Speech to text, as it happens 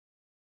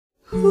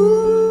You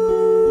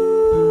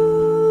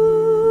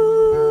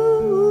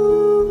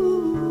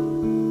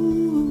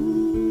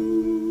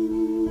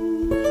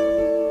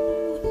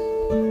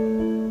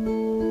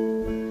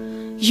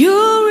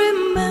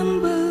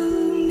remember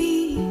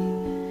me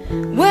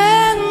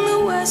when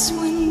the west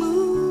wind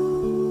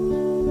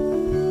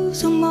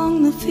moves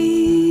among the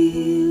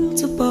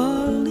fields of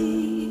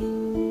barley.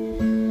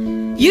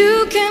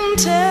 You can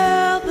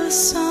tell the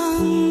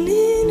sun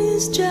in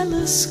his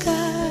jealous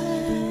sky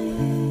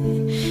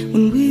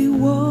when we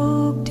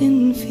walked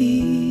in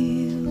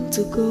fields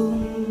of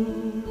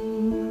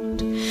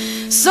gold.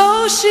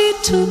 So she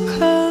took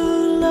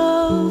her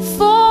love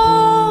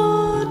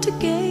for to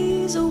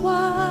gaze a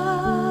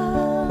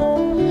while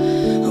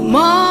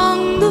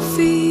among the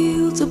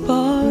fields of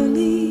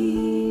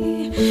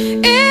barley.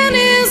 In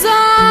his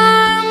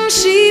arms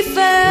she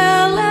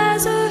fell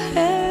as her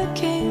hair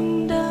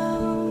came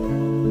down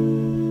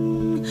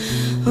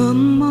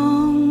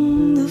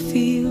among the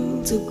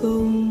fields of gold.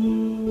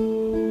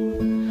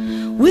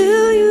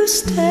 Will you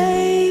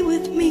stay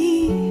with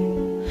me?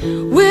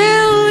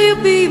 Will you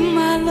be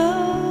my love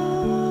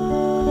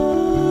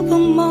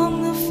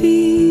among the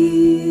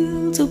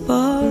fields of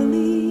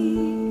barley?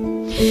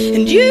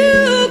 And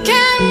you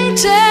can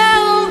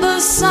tell the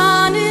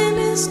sun in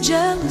his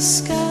jealous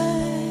sky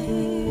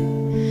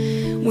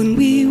when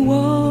we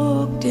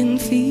walked in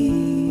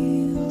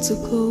fields of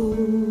gold.